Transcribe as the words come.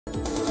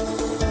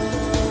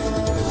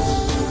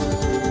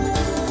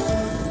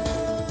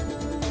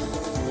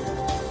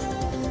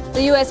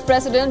The US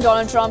President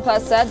Donald Trump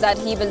has said that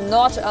he will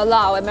not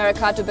allow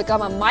America to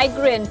become a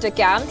migrant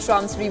camp.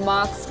 Trump's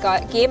remarks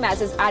came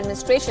as his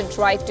administration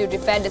tried to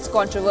defend its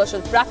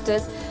controversial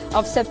practice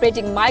of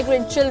separating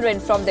migrant children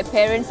from their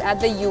parents at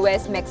the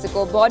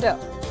US-Mexico border.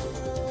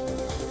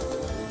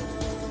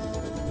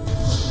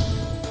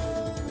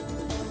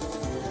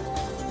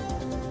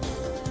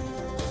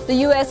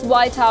 The US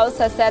White House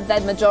has said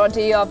that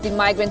majority of the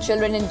migrant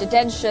children in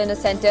detention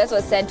centers were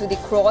sent to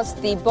cross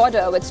the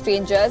border with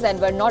strangers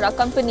and were not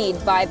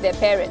accompanied by their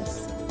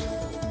parents.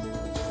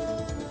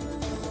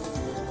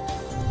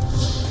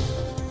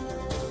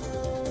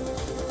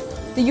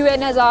 The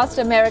UN has asked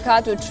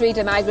America to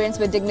treat migrants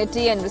with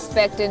dignity and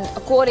respect in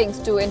accordance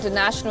to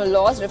international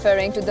laws,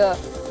 referring to the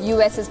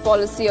US's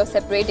policy of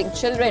separating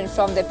children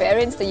from their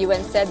parents. The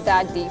UN said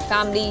that the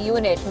family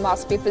unit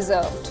must be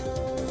preserved.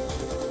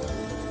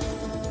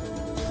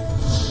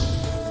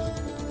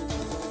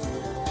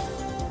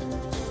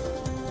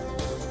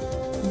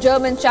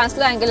 German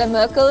Chancellor Angela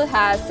Merkel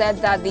has said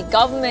that the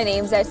government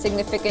aims at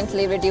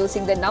significantly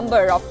reducing the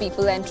number of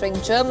people entering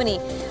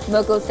Germany.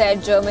 Merkel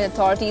said German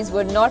authorities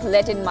would not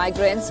let in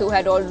migrants who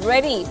had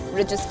already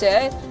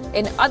registered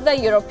in other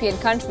European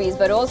countries,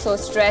 but also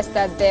stressed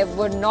that there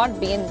would not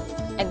be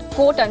an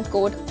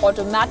quote-unquote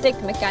automatic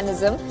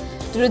mechanism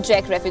to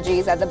reject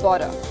refugees at the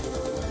border.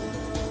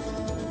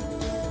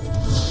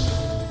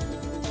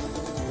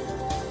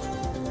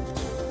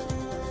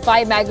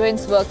 Five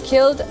migrants were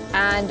killed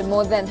and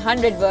more than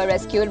 100 were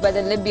rescued by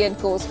the Libyan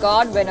Coast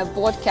Guard when a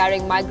boat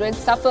carrying migrants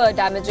suffered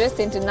damages.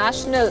 The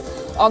International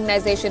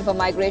Organization for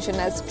Migration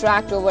has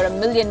tracked over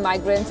 1 million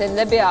migrants in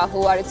Libya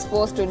who are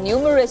exposed to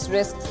numerous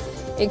risks,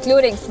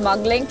 including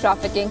smuggling,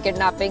 trafficking,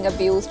 kidnapping,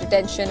 abuse,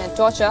 detention and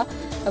torture.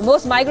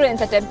 Most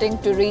migrants attempting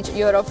to reach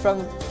Europe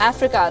from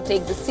Africa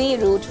take the sea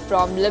route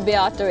from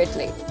Libya to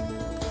Italy.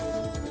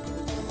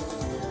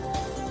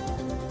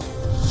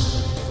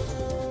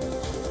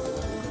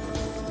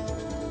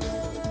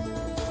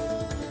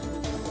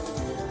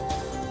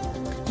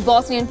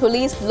 Bosnian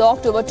police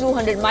blocked over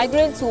 200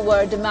 migrants who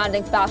were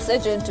demanding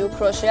passage into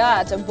Croatia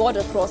at a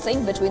border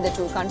crossing between the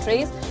two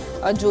countries.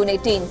 On June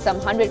 18, some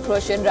 100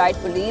 Croatian riot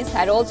police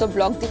had also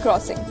blocked the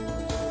crossing.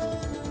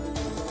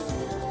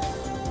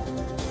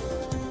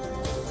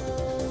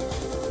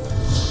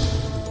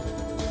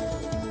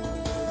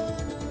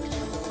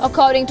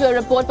 According to a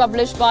report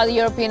published by the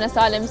European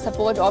Asylum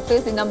Support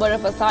Office, the number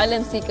of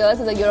asylum seekers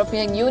in the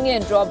European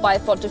Union dropped by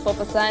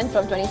 44%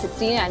 from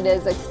 2016 and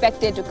is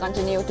expected to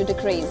continue to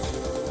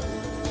decrease.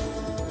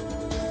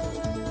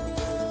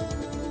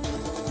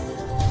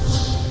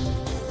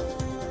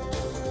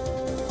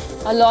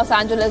 A Los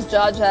Angeles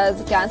judge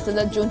has cancelled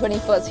a June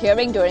 21st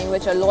hearing during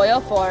which a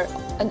lawyer for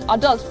an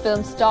adult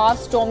film star,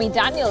 Stormy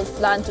Daniels,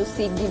 planned to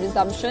seek the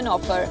resumption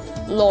of her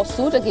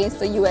lawsuit against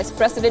the US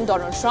President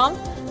Donald Trump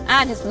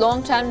and his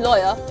longtime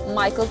lawyer,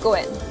 Michael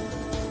Cohen.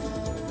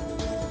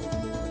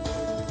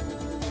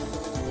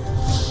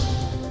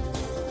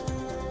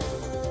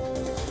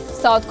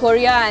 South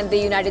Korea and the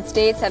United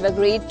States have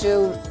agreed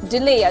to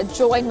delay a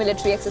joint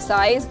military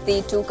exercise.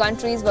 The two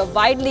countries were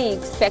widely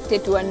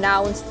expected to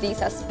announce the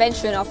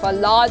suspension of a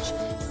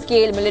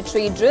large-scale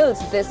military drills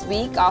this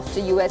week after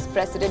US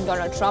President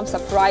Donald Trump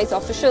surprised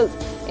officials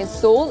in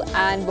Seoul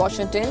and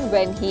Washington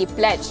when he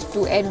pledged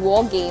to end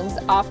war games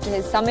after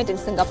his summit in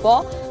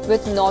Singapore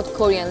with North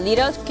Korean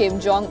leader Kim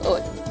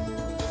Jong-un.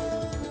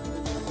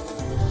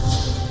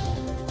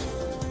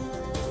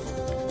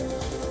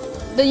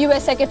 The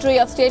U.S. Secretary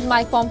of State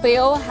Mike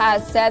Pompeo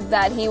has said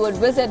that he would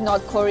visit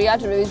North Korea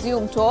to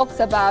resume talks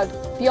about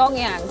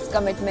Pyongyang's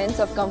commitments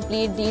of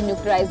complete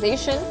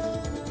denuclearization.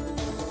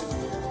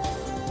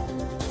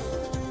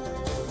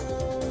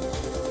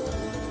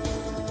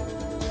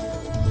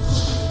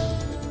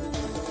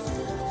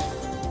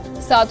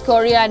 South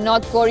Korea and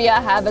North Korea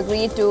have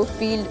agreed to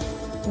field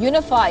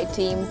unified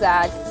teams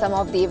at some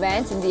of the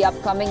events in the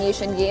upcoming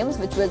Asian Games,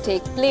 which will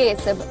take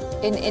place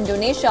in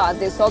Indonesia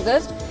this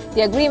August.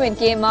 The agreement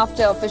came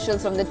after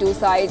officials from the two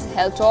sides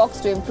held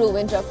talks to improve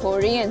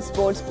inter-Korean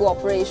sports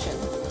cooperation.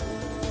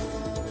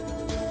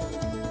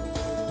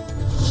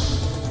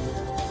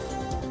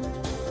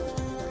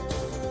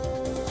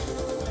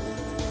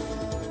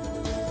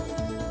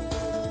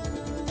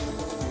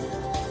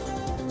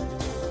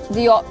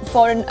 The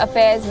Foreign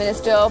Affairs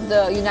Minister of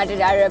the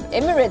United Arab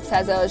Emirates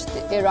has urged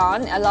the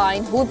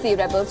Iran-aligned Houthi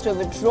rebels to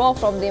withdraw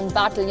from the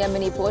embattled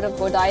Yemeni port of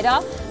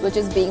Hodeidah, which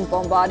is being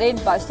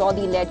bombarded by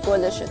Saudi-led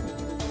coalition.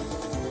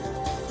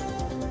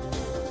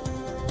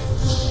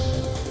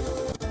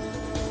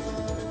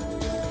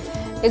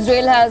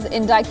 Israel has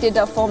indicted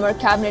a former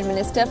cabinet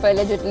minister for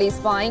allegedly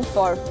spying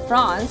for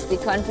France. The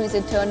country's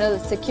internal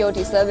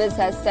security service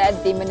has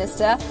said the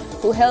minister,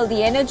 who held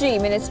the energy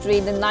ministry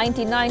in the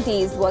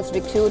 1990s, was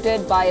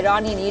recruited by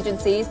Iranian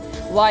agencies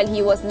while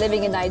he was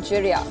living in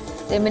Nigeria.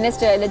 The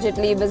minister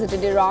allegedly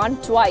visited Iran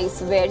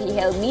twice, where he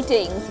held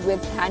meetings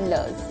with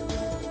handlers.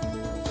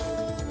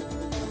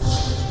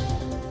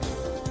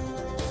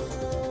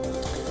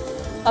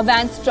 A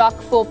van struck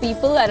 4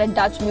 people at a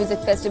Dutch music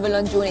festival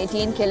on June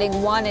 18,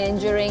 killing 1 and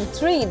injuring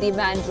 3. The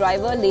van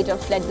driver later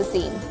fled the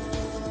scene.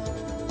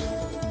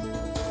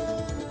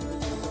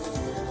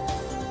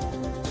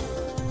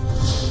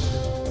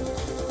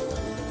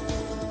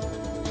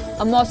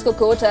 A Moscow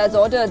court has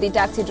ordered the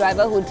taxi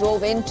driver who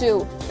drove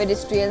into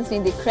pedestrians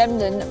near the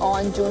Kremlin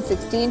on June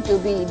 16 to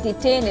be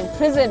detained in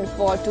prison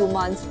for 2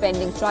 months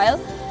pending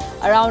trial.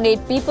 Around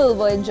 8 people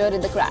were injured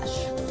in the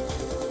crash.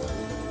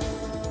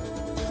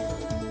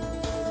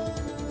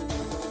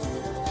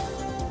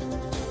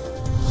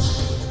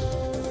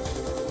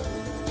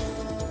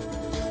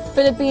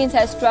 Philippines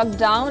has struck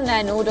down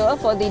an order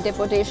for the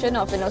deportation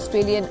of an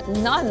Australian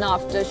nun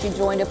after she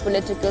joined a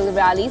political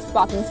rally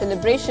sparking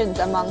celebrations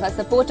among her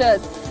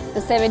supporters.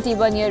 The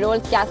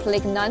 71-year-old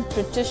Catholic nun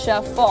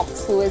Patricia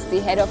Fox, who is the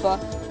head of a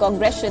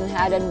congregation,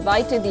 had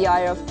invited the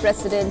ire of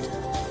President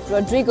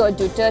Rodrigo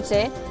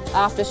Duterte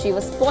after she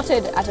was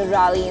spotted at a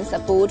rally in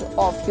support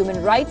of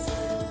human rights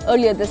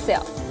earlier this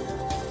year.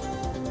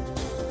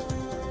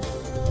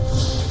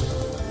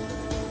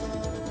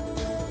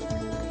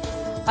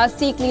 A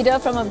Sikh leader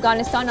from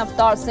Afghanistan,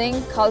 Avtar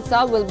Singh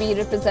Khalsa, will be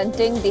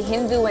representing the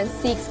Hindu and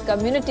Sikh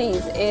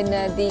communities in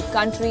the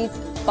country's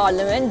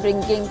parliament,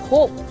 bringing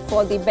hope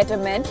for the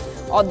betterment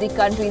of the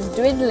country's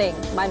dwindling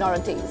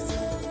minorities.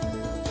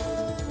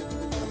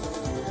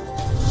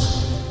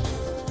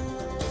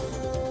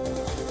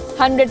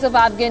 Hundreds of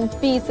Afghan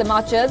peace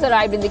marchers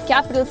arrived in the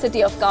capital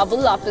city of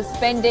Kabul after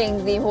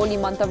spending the holy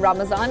month of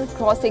Ramadan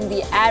crossing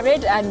the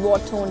arid and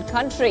war-torn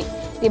country.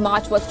 The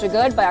march was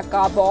triggered by a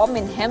car bomb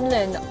in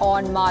Hemlan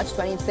on March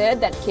 23rd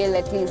that killed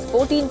at least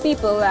 14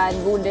 people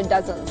and wounded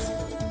dozens.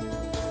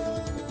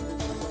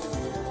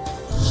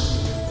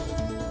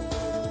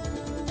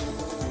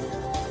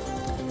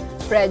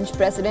 French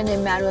President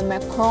Emmanuel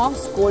Macron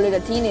scolded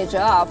a teenager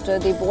after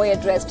the boy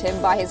addressed him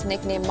by his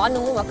nickname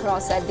Manu. Macron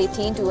said the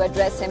teen to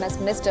address him as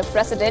Mr.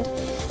 President.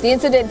 The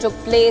incident took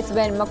place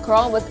when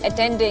Macron was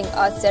attending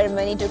a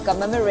ceremony to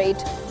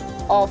commemorate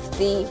of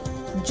the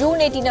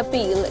June 18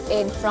 appeal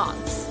in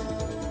France.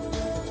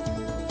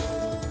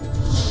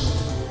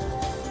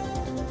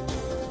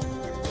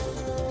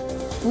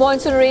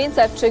 Monsoon rains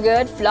have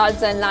triggered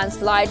floods and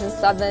landslides in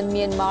southern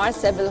Myanmar.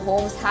 Several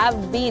homes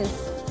have been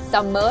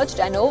submerged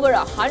and over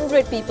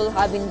 100 people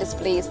have been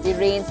displaced. The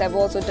rains have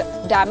also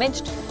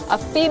damaged a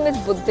famous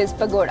Buddhist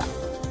pagoda.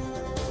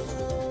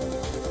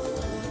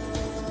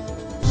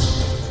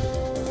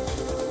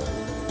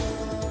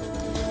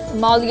 A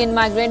Malian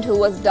migrant who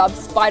was dubbed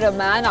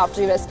Spider-Man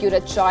after he rescued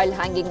a child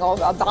hanging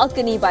off a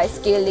balcony by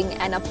scaling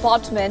an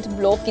apartment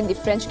block in the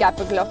French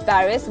capital of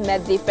Paris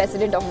met the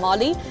president of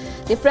Mali.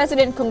 The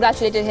president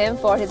congratulated him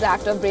for his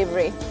act of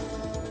bravery.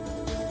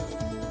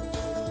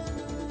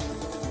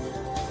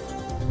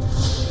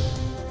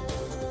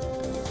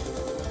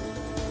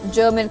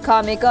 German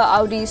car maker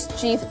Audi's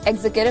chief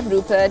executive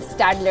Rupert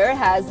Stadler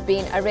has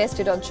been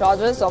arrested on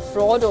charges of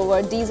fraud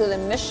over diesel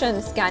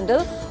emission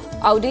scandal.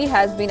 Audi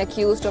has been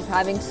accused of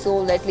having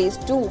sold at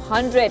least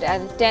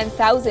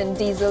 210,000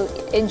 diesel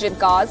engine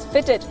cars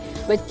fitted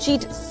with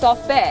cheat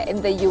software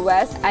in the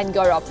US and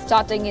Europe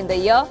starting in the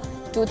year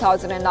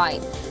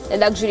 2009. The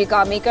luxury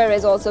car maker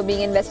is also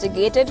being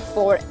investigated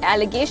for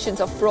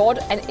allegations of fraud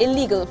and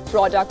illegal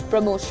product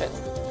promotion.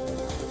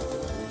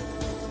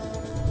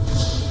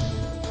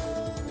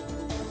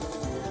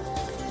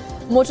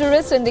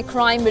 Motorists in the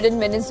crime-ridden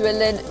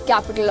Venezuelan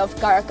capital of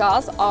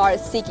Caracas are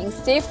seeking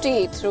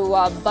safety through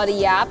a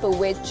buddy app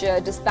which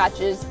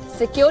dispatches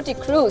security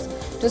crews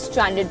to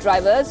stranded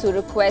drivers who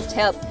request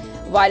help.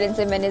 Violence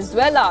in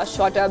Venezuela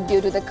shot up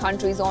due to the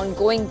country's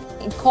ongoing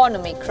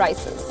economic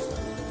crisis.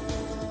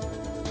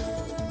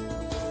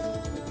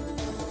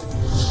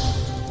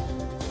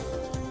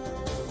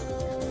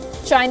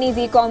 Chinese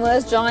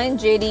e-commerce giant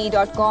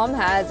JD.com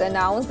has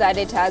announced that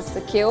it has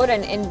secured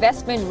an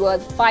investment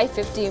worth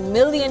 $550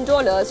 million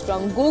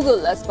from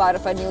Google as part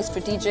of a new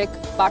strategic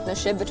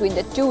partnership between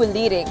the two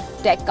leading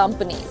tech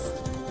companies.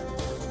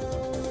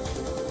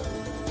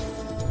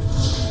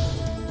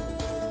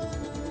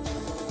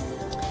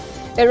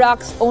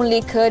 Iraq's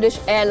only Kurdish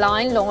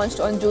airline launched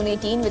on June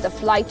 18 with a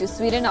flight to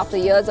Sweden after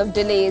years of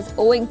delays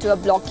owing to a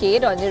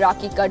blockade on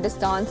Iraqi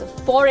Kurdistan's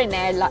foreign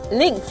air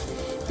links.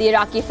 The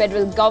Iraqi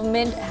federal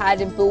government had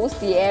imposed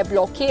the air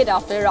blockade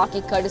after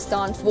Iraqi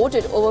Kurdistan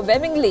voted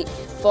overwhelmingly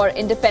for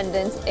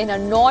independence in a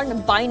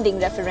non-binding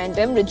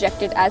referendum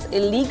rejected as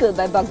illegal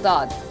by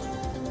Baghdad.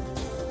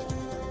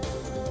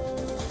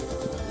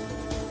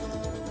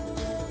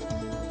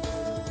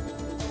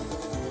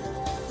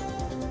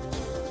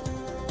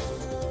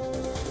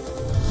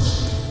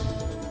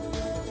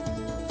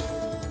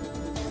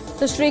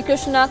 The Sri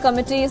Krishna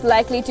Committee is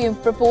likely to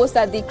propose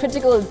that the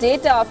critical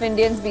data of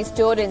Indians be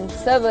stored in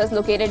servers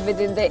located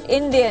within the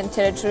Indian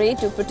territory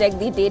to protect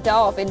the data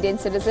of Indian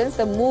citizens.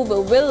 The move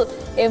will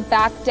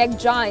impact tech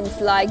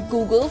giants like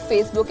Google,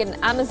 Facebook and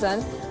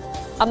Amazon,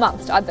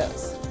 amongst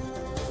others.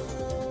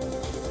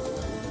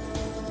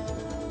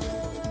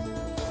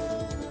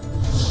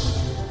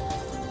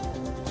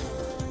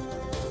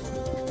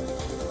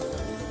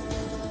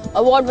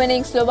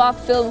 Award-winning Slovak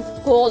film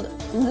called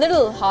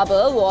Little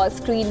Harbour was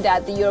screened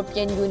at the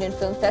European Union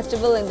Film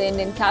Festival in the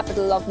Indian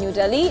capital of New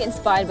Delhi.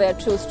 Inspired by a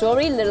true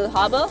story, Little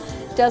Harbour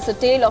tells a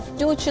tale of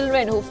two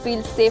children who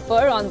feel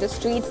safer on the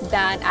streets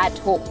than at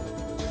home.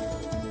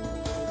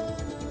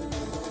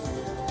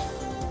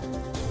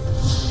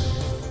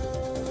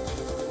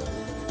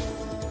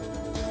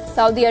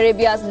 Saudi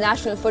Arabia's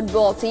national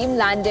football team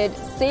landed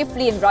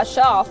safely in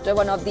Russia after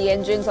one of the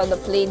engines on the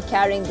plane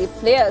carrying the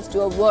players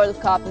to a World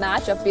Cup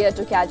match appeared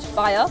to catch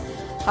fire.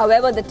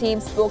 However, the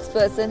team's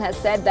spokesperson has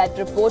said that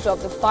report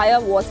of the fire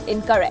was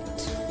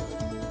incorrect.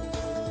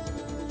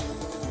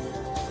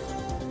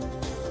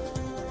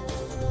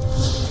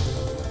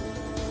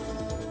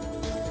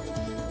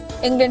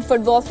 England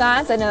football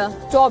fans and a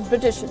top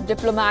British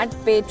diplomat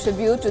paid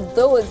tribute to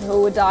those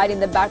who died in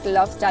the Battle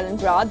of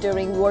Stalingrad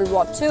during World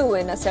War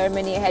II in a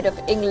ceremony ahead of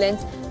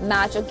England's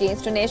match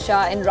against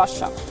Tunisia in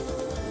Russia.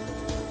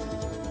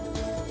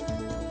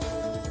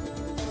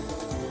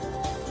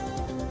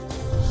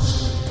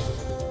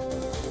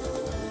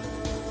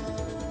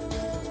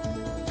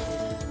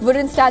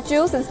 Wooden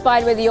statues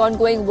inspired by the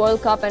ongoing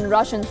World Cup and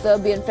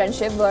Russian-Serbian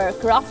friendship were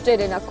crafted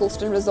in a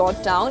coastal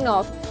resort town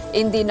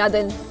in the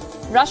northern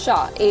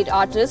Russia. 8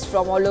 artists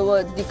from all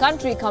over the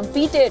country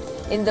competed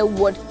in the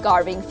wood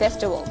carving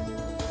festival.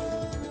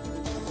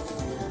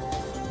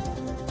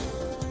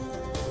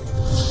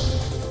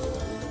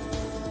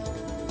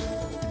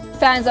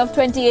 Fans of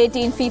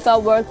 2018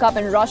 FIFA World Cup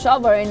in Russia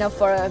were in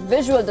for a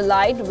visual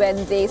delight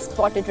when they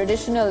spotted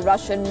traditional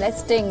Russian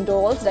nesting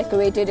dolls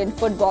decorated in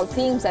football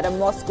themes at a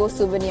Moscow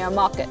souvenir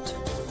market.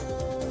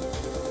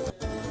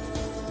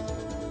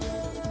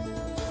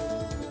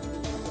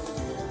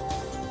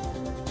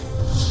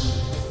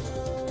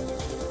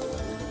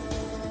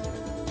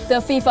 The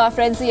FIFA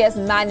frenzy has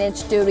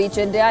managed to reach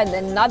India in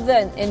the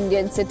northern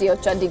Indian city of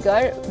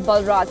Chandigarh.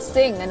 Balraj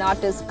Singh, an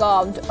artist,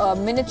 carved a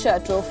miniature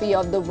trophy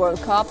of the World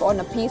Cup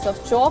on a piece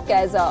of chalk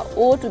as an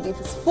ode to the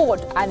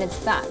sport and its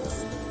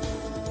fans.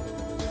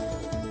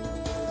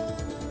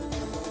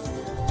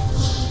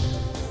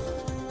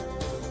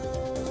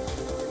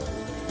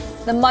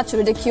 The much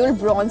ridiculed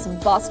bronze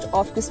bust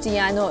of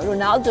Cristiano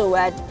Ronaldo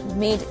at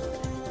Madeira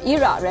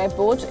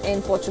Airport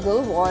in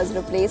Portugal was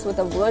replaced with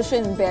a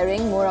version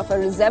bearing more of a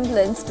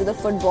resemblance to the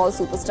football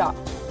superstar.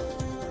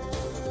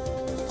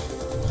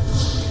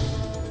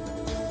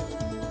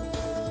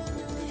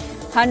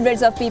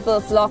 Hundreds of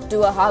people flocked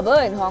to a harbour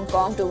in Hong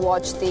Kong to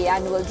watch the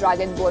annual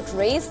Dragon Boat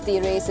Race.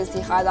 The race is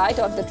the highlight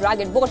of the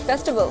Dragon Boat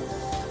Festival,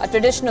 a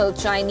traditional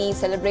Chinese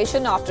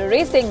celebration. After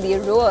racing, the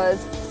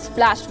rowers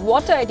splashed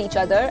water at each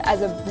other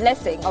as a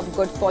blessing of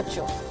good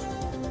fortune.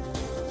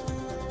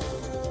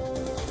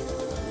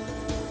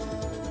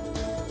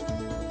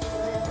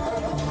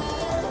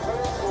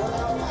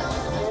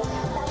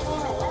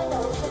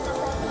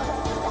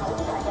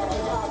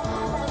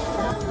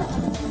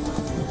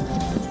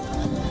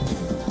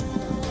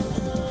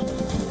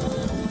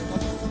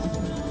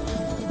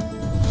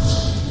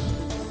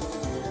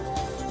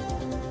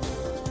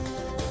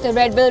 The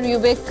Red Bull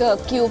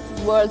Rubik Cube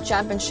World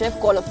Championship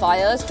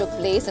qualifiers took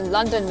place in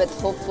London, with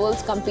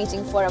hopefuls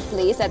competing for a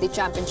place at the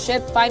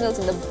championship finals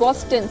in the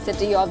Boston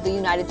city of the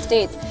United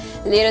States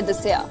later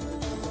this year.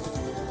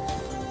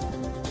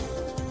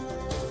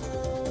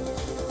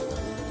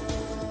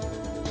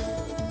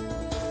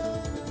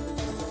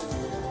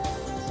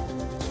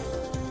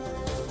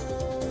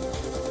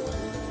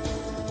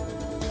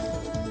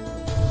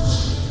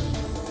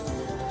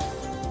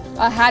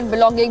 A hat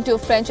belonging to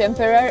French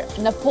Emperor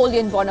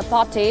Napoleon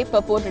Bonaparte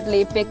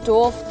purportedly picked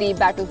off the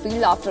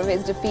battlefield after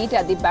his defeat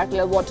at the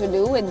Battle of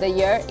Waterloo in the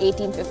year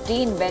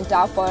 1815 went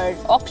up for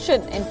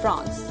auction in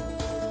France.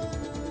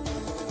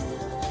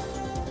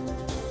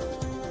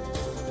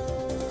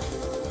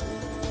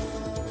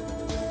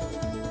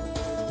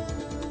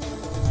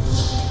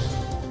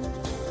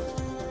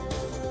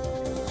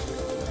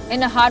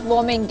 In a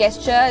heartwarming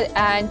gesture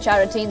and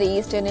charity, the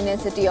Eastern Indian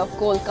city of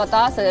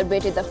Kolkata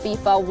celebrated the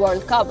FIFA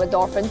World Cup with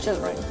orphan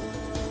children.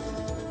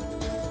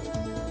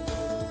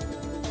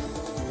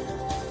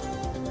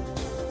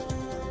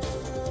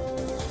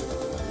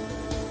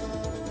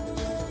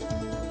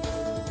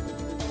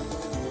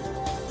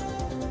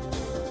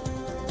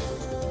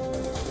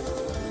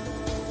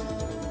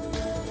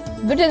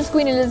 Britain's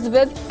Queen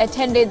Elizabeth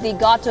attended the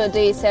Garter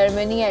Day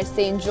ceremony at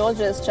St.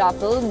 George's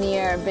Chapel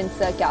near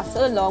Windsor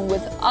Castle along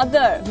with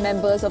other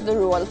members of the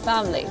royal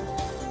family.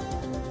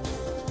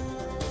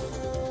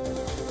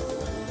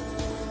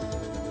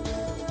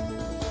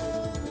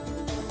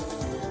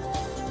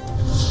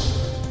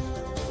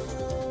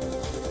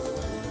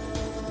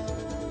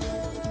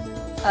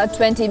 A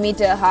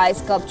 20-meter-high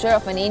sculpture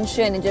of an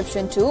ancient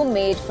Egyptian tomb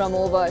made from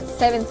over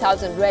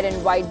 7,000 red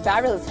and white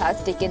barrels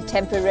has taken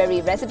temporary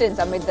residence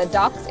amid the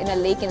docks in a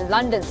lake in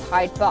London's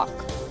Hyde Park.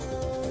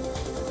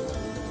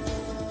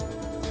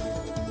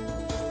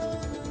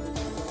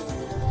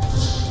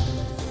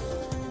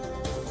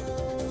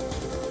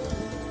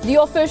 The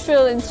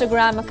official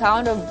Instagram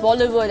account of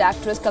Bollywood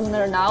actress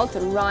Kangana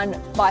Ranaut, run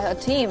by her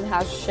team,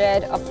 has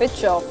shared a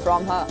picture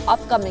from her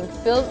upcoming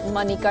film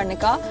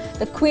Manikarnika,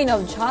 the Queen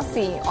of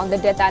Jhansi, on the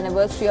death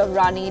anniversary of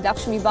Rani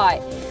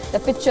Lakshmibai. The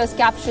picture's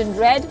caption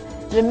read,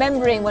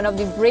 "Remembering one of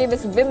the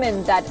bravest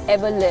women that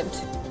ever lived."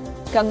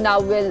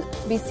 Kangana will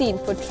be seen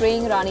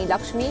portraying Rani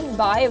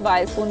Lakshmibai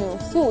while Sonu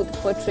Sood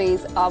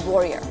portrays a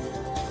warrior.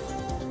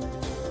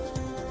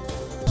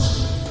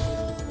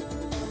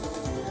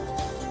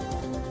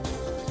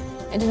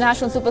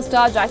 International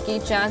superstar Jackie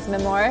Chan's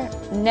memoir,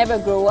 Never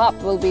Grow Up,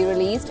 will be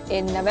released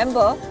in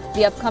November.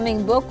 The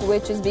upcoming book,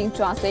 which is being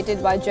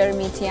translated by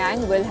Jeremy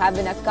Tiang, will have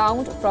an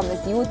account from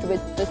his youth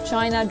with the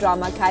China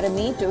Drama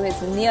Academy to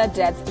his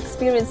near-death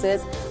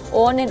experiences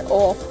on and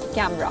off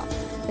camera.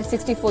 The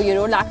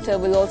 64-year-old actor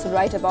will also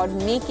write about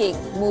making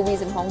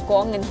movies in Hong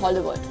Kong and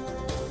Hollywood.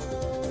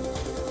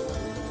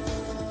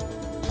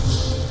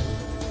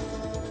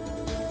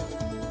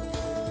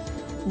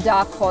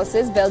 Dark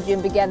horses,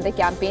 Belgium began the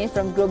campaign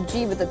from Group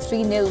G with a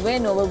 3-0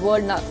 win over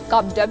World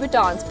Cup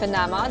debutants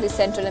Panama. The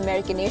Central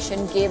American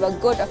nation gave a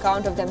good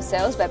account of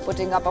themselves by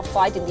putting up a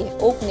fight in the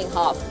opening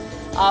half.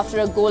 After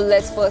a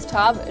goalless first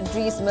half,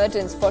 Dries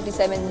Mertens'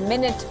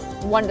 47-minute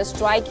wonder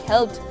strike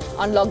helped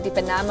unlock the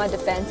Panama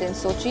defense in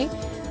Sochi.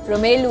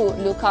 Romelu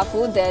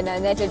Lukaku then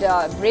netted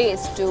a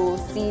brace to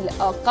seal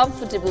a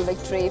comfortable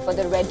victory for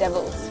the Red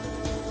Devils.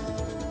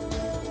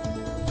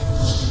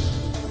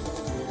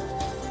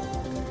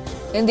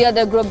 In the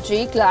other Group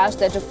G clash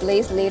that took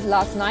place late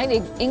last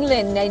night,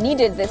 England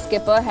needed their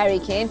skipper Harry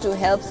Kane to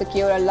help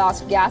secure a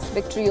last-gasp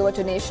victory over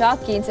Tunisia.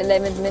 Kane's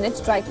 11th-minute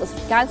strike was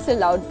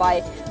cancelled out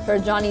by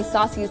Ferjani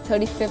Sassi's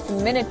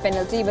 35th-minute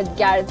penalty, but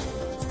Gareth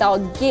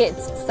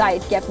Southgate's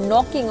side kept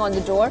knocking on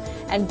the door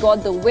and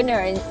got the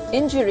winner in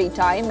injury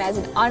time as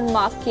an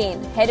unmarked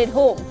Kane headed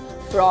home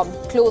from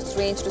close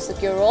range to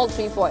secure all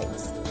 3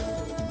 points.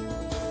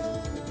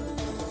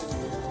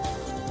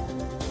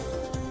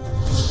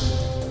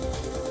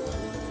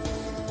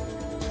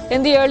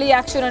 In the early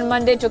action on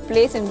Monday took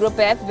place in Group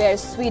F, where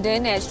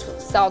Sweden edged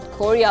South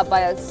Korea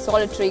by a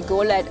solitary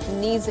goal at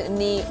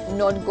Nizhny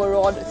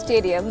Novgorod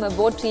Stadium.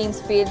 Both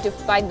teams failed to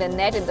find the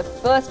net in the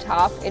first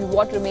half in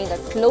what remained a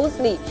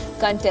closely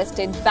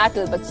contested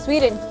battle, but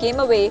Sweden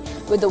came away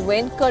with the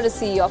win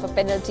courtesy of a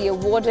penalty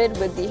awarded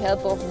with the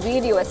help of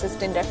video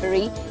assistant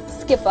referee.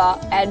 Skipper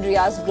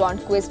Andreas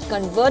Gronqvist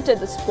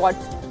converted the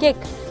spot's kick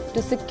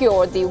to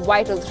secure the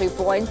vital 3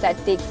 points that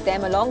takes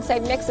them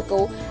alongside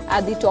Mexico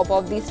at the top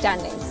of the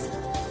standings.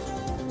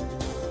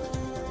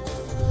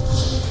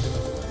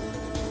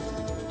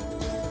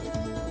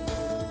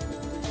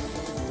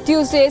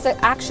 Tuesday's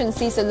action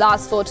sees the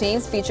last 4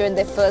 teams feature in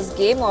their first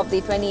game of the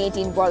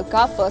 2018 World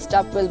Cup. First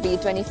up will be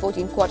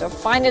 2014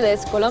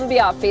 quarter-finalists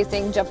Colombia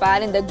facing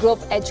Japan in the Group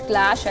H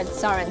clash at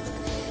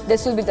Saransk.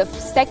 This will be the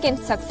second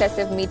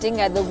successive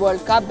meeting at the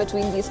World Cup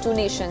between these two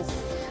nations.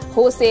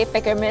 Jose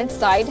Pekerman's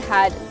side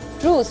had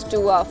cruised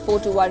to a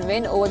 4-1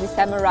 win over the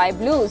Samurai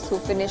Blues, who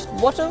finished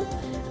bottom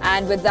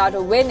and without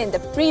a win in the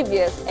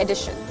previous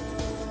edition.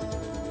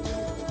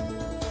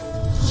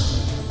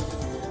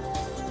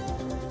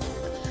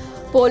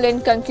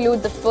 Poland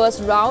conclude the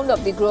first round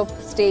of the group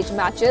stage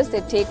matches.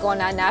 They take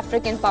on an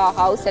African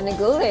powerhouse,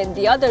 Senegal, in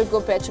the other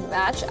Group H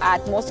match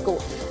at Moscow.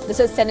 This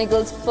is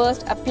Senegal's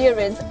first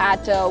appearance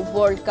at a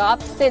World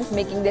Cup since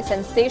making their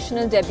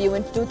sensational debut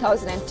in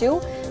 2002,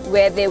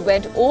 where they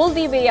went all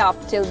the way up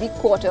till the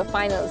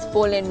quarter-finals.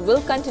 Poland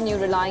will continue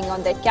relying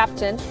on their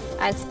captain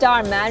and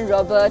star man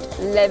Robert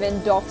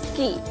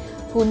Lewandowski,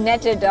 who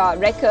netted a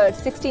record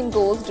 16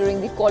 goals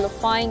during the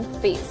qualifying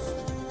phase.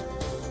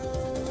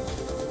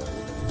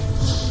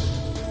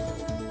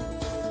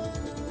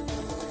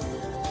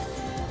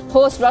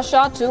 Host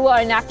Russia too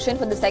are in action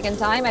for the second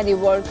time at the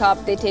World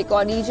Cup. They take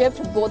on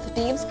Egypt. Both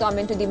teams come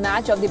into the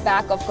match off the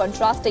back of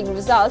contrasting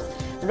results.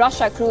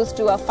 Russia cruised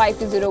to a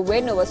 5-0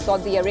 win over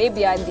Saudi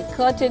Arabia in the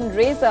curtain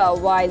raiser,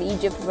 while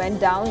Egypt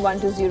went down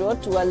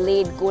 1-0 to a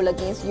late goal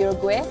against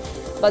Uruguay.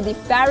 But the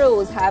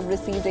Pharaohs have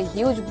received a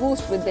huge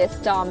boost with their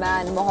star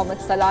man Mohamed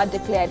Salah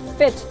declared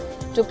fit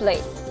to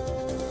play.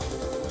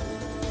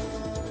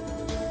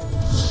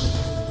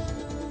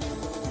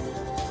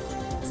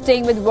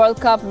 Staying with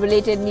World Cup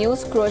related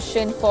news,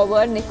 Croatian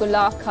forward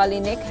Nikola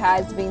Kalinic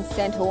has been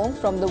sent home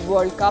from the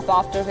World Cup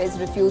after his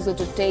refusal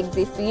to take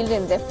the field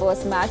in their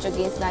first match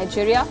against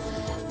Nigeria.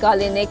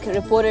 Kalinic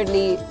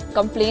reportedly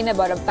complained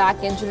about a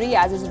back injury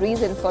as his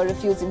reason for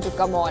refusing to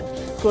come on.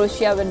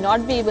 Croatia will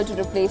not be able to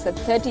replace a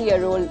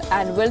 30-year-old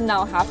and will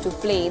now have to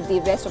play the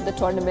rest of the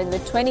tournament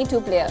with 22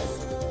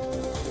 players.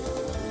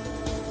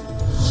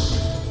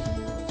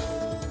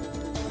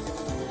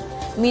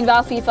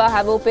 Meanwhile, FIFA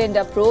have opened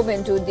a probe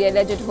into the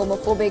alleged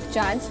homophobic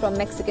chants from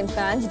Mexican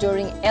fans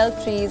during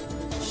L3's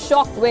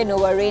shock win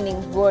over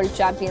reigning world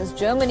champions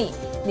Germany.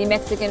 The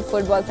Mexican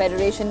Football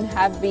Federation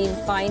have been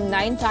fined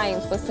 9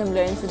 times for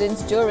similar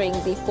incidents during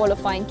the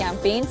qualifying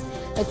campaigns.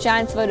 The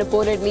chants were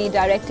reportedly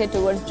directed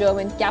towards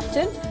German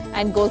captain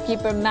and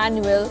goalkeeper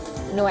Manuel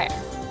Neuer.